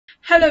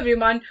Hello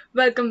everyone,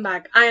 welcome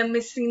back. I am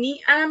Miss Sini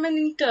and I am an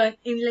intern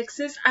in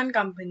LEXIS and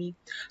Company.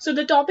 So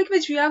the topic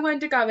which we are going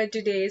to cover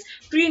today is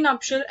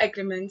prenuptial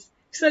agreements.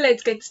 So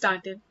let's get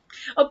started.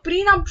 A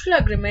prenuptial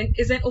agreement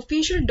is an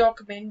official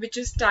document which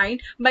is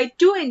signed by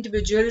two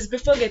individuals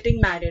before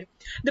getting married.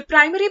 The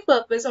primary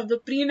purpose of the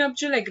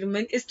prenuptial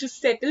agreement is to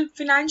settle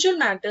financial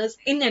matters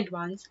in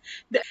advance.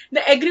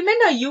 The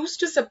agreement are used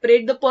to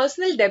separate the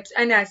personal debts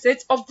and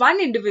assets of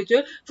one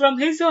individual from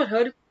his or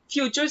her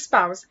future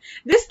spouse.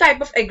 This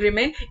type of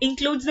agreement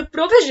includes the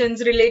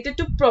provisions related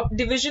to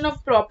division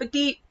of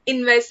property,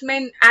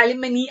 investment,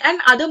 alimony,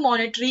 and other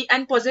monetary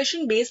and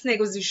possession-based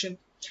negotiation.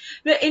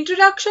 The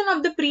introduction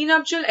of the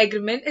prenuptial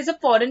agreement is a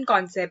foreign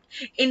concept.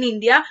 In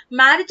India,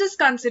 marriage is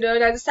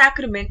considered as a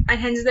sacrament and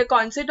hence the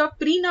concept of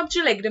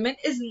prenuptial agreement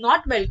is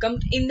not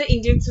welcomed in the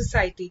Indian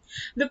society.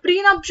 The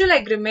prenuptial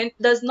agreement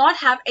does not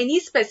have any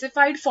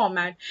specified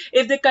format.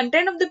 If the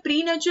content of the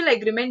prenuptial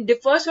agreement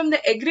differs from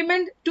the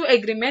agreement to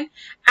agreement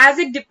as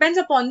it depends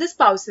upon the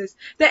spouses,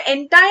 the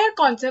entire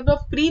concept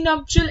of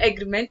prenuptial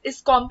agreement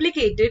is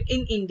complicated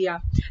in India.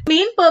 The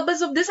main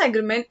purpose of this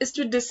agreement is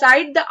to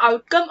decide the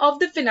outcome of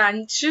the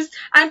financial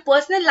and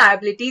personal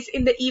liabilities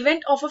in the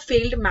event of a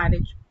failed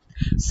marriage.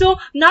 So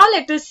now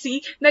let us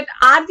see that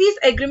are these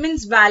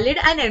agreements valid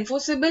and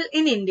enforceable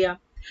in India.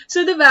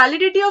 So the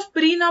validity of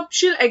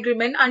prenuptial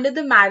agreement under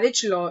the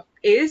marriage law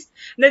is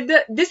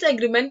that this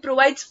agreement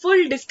provides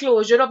full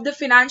disclosure of the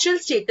financial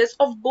status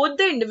of both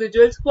the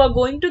individuals who are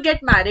going to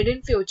get married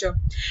in future.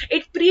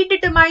 It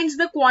predetermines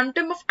the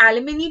quantum of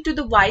alimony to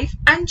the wife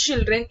and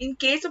children in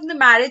case of the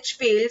marriage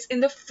fails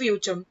in the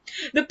future.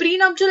 The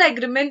prenuptial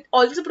agreement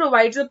also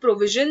provides a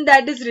provision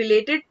that is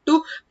related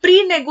to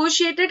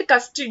pre-negotiated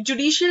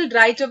judicial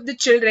rights of the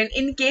children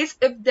in case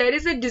if there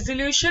is a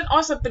dissolution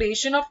or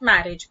separation of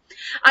marriage.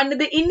 Under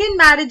the Indian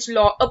marriage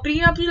law, a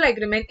prenuptial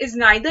agreement is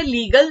neither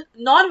legal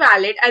nor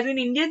valid as in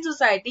Indian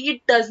society.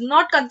 It does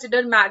not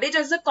consider marriage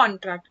as a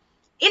contract.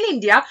 In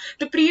India,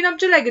 the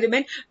prenuptial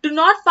agreement do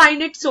not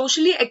find it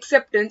socially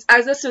acceptance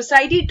as the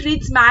society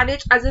treats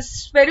marriage as a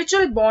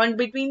spiritual bond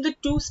between the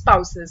two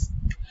spouses.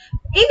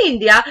 In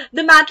India,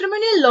 the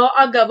matrimonial law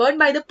are governed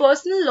by the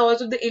personal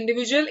laws of the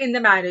individual in the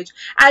marriage.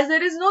 As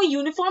there is no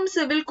uniform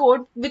civil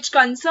code which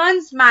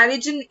concerns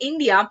marriage in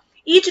India,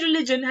 each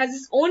religion has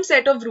its own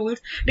set of rules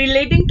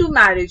relating to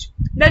marriage.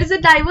 There is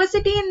a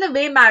diversity in the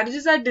way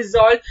marriages are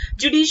dissolved,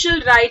 judicial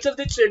rights of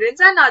the children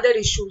and other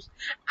issues.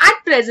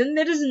 At present,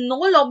 there is no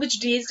law which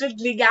deals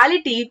with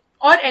legality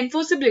or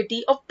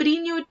enforceability of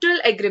prenuptial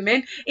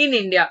agreement in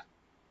India.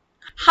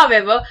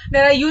 However,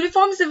 there are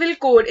uniform civil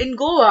code in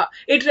Goa.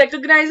 It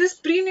recognizes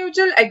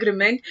prenuptial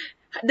agreement.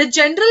 The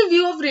general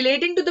view of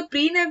relating to the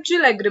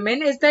prenuptial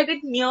agreement is that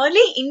it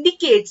merely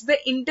indicates the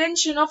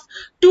intention of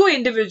two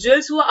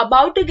individuals who are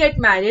about to get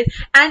married,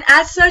 and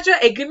as such an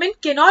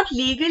agreement cannot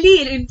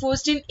legally be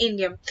enforced in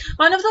India.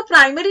 One of the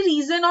primary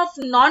reasons of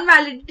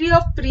non-validity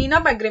of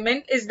prenup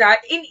agreement is that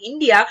in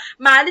India,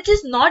 marriage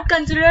is not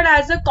considered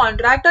as a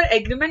contract or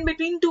agreement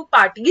between two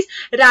parties,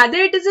 rather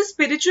it is a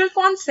spiritual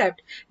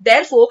concept.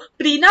 Therefore,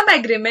 prenup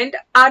agreements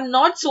are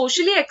not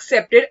socially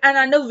accepted and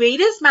under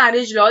various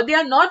marriage law, they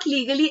are not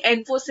legally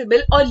enforceable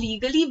or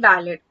legally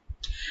valid.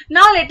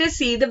 Now let us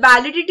see the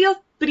validity of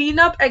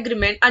prenup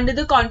agreement under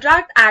the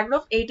Contract Act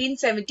of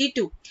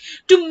 1872.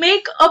 To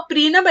make a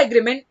prenup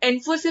agreement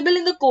enforceable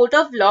in the court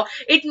of law,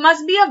 it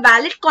must be a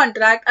valid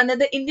contract under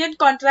the Indian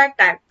Contract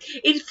Act.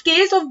 In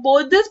case of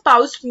both the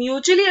spouse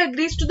mutually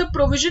agrees to the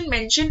provision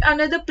mentioned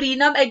under the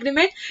prenup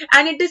agreement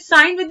and it is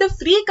signed with the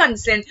free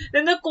consent,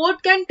 then the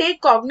court can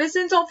take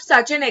cognizance of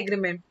such an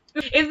agreement.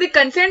 If the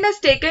consent is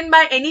taken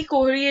by any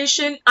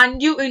coercion,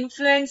 undue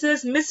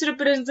influences,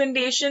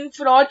 misrepresentation,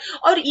 fraud,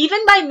 or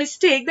even by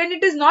mistake, then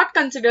it is not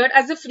considered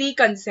as a free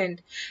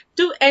consent.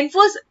 To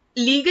enforce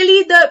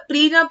legally the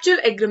prenuptial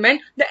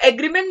agreement, the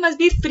agreement must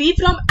be free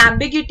from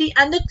ambiguity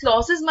and the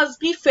clauses must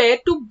be fair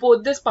to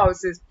both the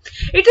spouses.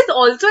 It is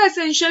also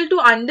essential to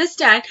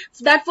understand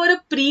that for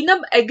a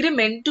prenup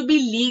agreement to be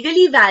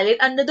legally valid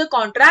under the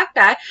Contract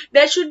Act,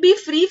 there should be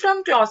free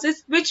from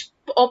clauses which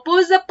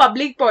oppose the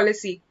public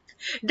policy.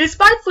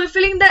 Despite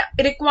fulfilling the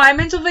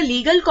requirements of a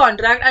legal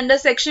contract under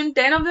Section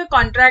 10 of the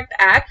Contract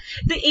Act,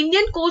 the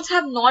Indian courts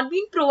have not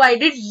been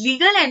provided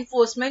legal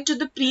enforcement to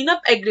the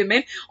prenup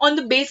agreement on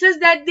the basis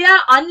that they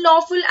are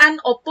unlawful and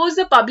oppose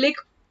the public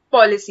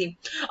policy.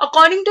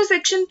 According to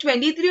Section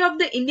 23 of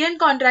the Indian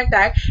Contract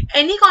Act,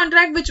 any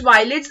contract which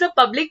violates the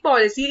public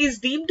policy is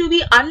deemed to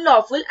be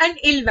unlawful and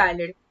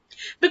invalid.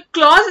 The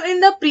clause in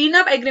the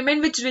prenup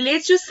agreement which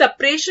relates to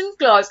separation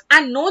clause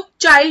and no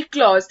child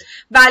clause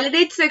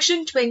validates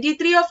Section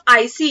 23 of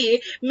ICA,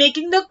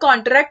 making the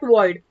contract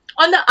void.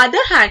 On the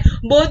other hand,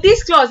 both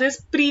these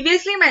clauses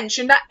previously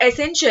mentioned are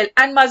essential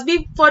and must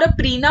be for a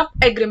prenup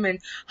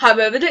agreement.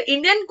 However, the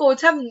Indian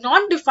courts have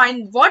not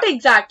defined what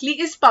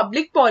exactly is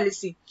public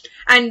policy,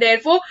 and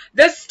therefore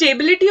the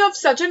stability of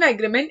such an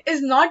agreement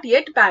is not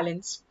yet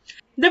balanced.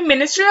 The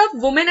Ministry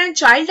of Women and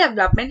Child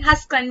Development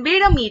has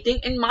convened a meeting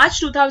in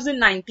March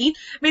 2019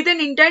 with an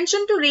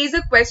intention to raise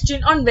a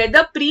question on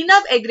whether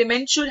prenup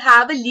agreement should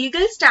have a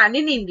legal stand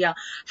in India.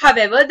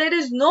 However, there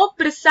is no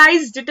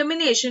precise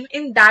determination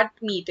in that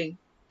meeting.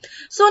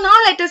 So now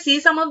let us see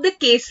some of the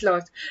case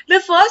laws. The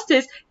first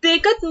is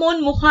Tekat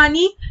Mon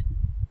Mohani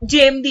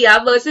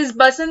Jemdia versus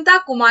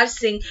Basanta Kumar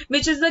Singh,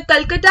 which is the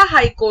Kolkata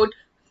High Court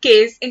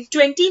case in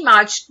 20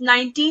 March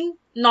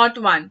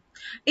 1901.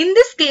 In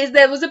this case,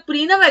 there was a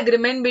prenup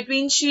agreement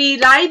between Shri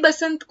Rai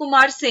Basant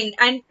Kumar Singh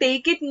and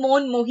Tekit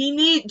Mon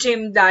Mohini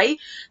Jemdai.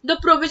 The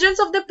provisions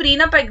of the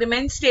prenup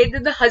agreement state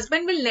that the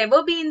husband will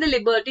never be in the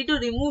liberty to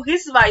remove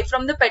his wife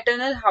from the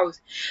paternal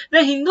house.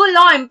 The Hindu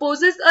law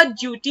imposes a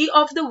duty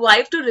of the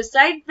wife to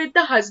reside with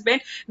the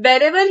husband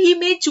wherever he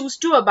may choose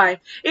to abide.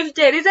 If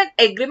there is an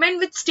agreement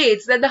which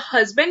states that the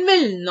husband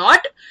will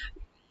not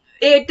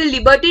at the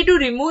liberty to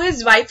remove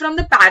his wife from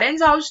the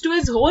parents' house to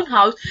his own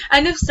house,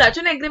 and if such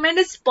an agreement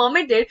is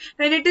permitted,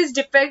 then it is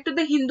defect to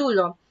the Hindu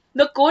law.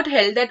 The court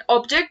held that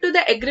object to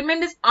the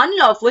agreement is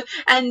unlawful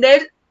and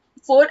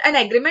therefore an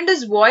agreement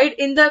is void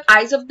in the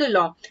eyes of the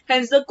law.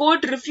 Hence, the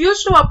court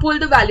refused to uphold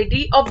the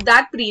validity of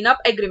that prenup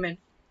agreement.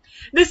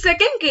 The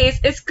second case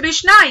is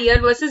Krishna Iyer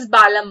versus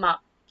Balamma,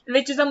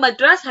 which is a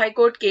Madras High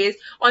Court case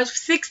on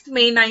 6th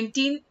May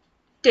 1910.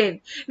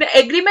 The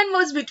agreement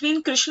was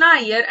between Krishna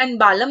Iyer and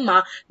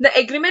Balamma. The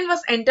agreement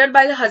was entered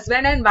by the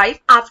husband and wife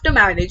after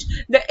marriage.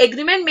 The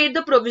agreement made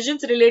the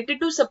provisions related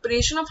to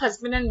separation of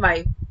husband and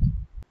wife.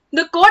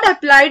 The court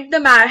applied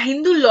the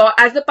Hindu law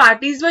as the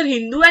parties were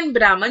Hindu and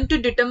Brahman to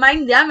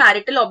determine their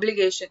marital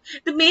obligation.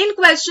 The main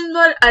questions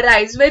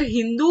arise where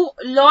Hindu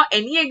law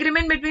any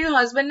agreement between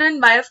husband and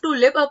wife to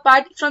live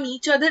apart from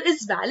each other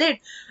is valid.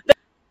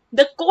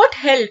 The court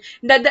held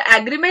that the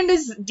agreement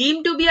is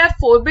deemed to be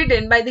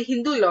forbidden by the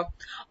Hindu law.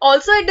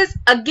 Also, it is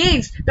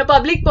against the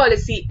public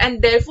policy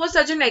and therefore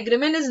such an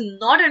agreement is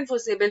not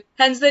enforceable.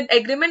 Hence, the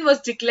agreement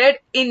was declared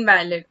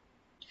invalid.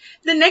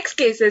 The next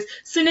case is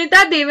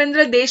Sunita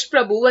Devendra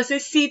Deshprabhu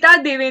versus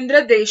Sita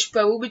Devendra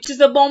Deshprabhu, which is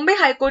a Bombay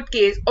High Court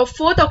case of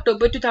 4th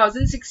October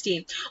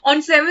 2016. On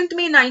 7th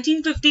May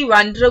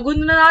 1951,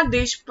 Ragundranath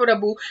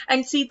Deshprabhu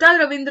and Sita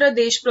Ravindra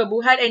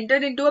Deshprabhu had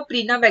entered into a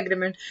prenup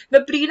agreement.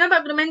 The prenup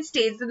agreement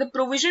states that the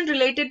provision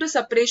related to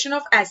separation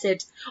of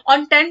assets.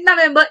 On 10th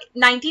November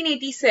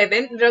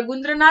 1987,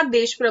 Ragundranath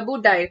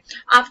Deshprabhu died.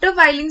 After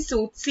filing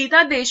suit,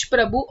 Sita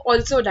Deshprabhu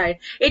also died.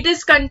 It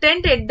is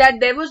contended that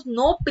there was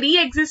no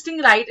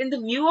pre-existing right in the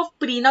view of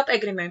prenup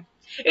agreement.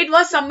 It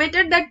was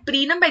submitted that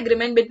prenup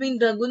agreement between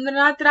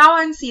Ragundranath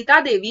Rao and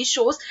Sita Devi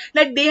shows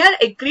that they had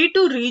agreed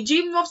to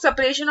regime of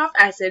separation of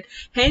assets.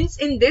 Hence,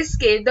 in this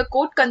case, the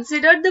court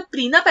considered the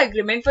prenup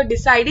agreement for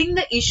deciding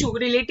the issue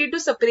related to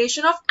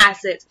separation of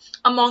assets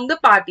among the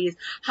parties.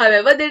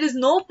 However, there is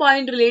no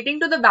point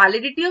relating to the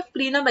validity of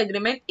prenup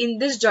agreement in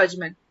this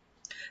judgment.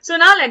 So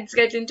now let's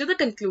get into the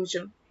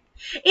conclusion.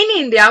 In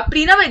India,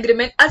 prenup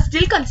agreements are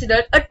still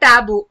considered a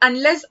taboo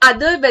unless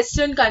other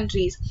Western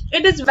countries.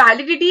 Its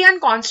validity and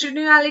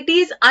constitutionality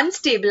is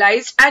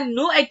unstabilized and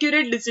no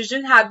accurate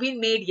decisions have been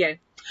made yet.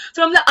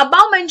 From the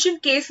above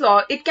mentioned case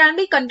law, it can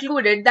be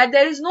concluded that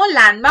there is no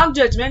landmark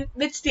judgment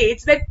which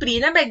states that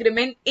prenup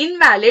agreement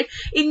invalid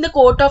in the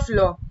court of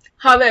law.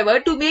 However,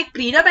 to make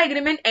prenup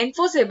agreement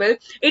enforceable,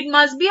 it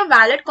must be a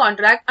valid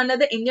contract under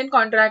the Indian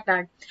Contract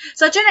Act.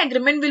 Such an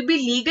agreement will be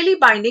legally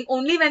binding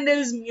only when there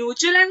is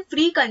mutual and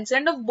free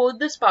consent of both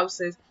the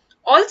spouses.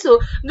 Also,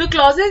 the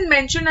clauses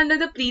mentioned under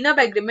the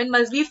prenup agreement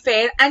must be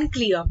fair and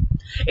clear.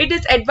 It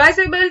is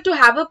advisable to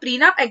have a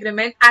prenup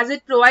agreement as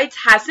it provides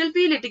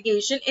hassle-free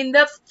litigation in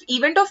the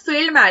event of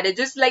failed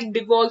marriages like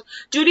divorce,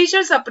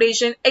 judicial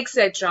separation,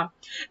 etc.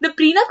 The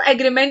prenup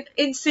agreement,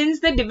 since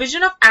the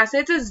division of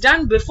assets is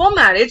done before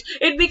marriage,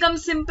 it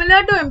becomes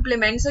simpler to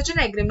implement such an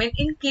agreement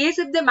in case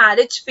if the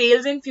marriage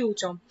fails in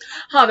future.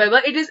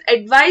 However, it is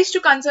advised to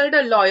consult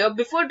a lawyer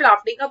before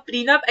drafting a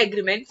prenup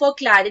agreement for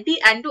clarity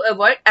and to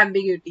avoid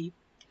ambiguity.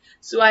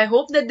 So I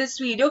hope that this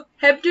video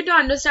helped you to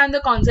understand the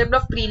concept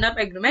of prenup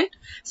agreement.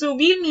 So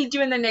we'll meet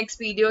you in the next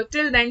video.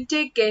 Till then,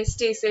 take care,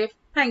 stay safe.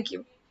 Thank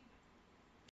you.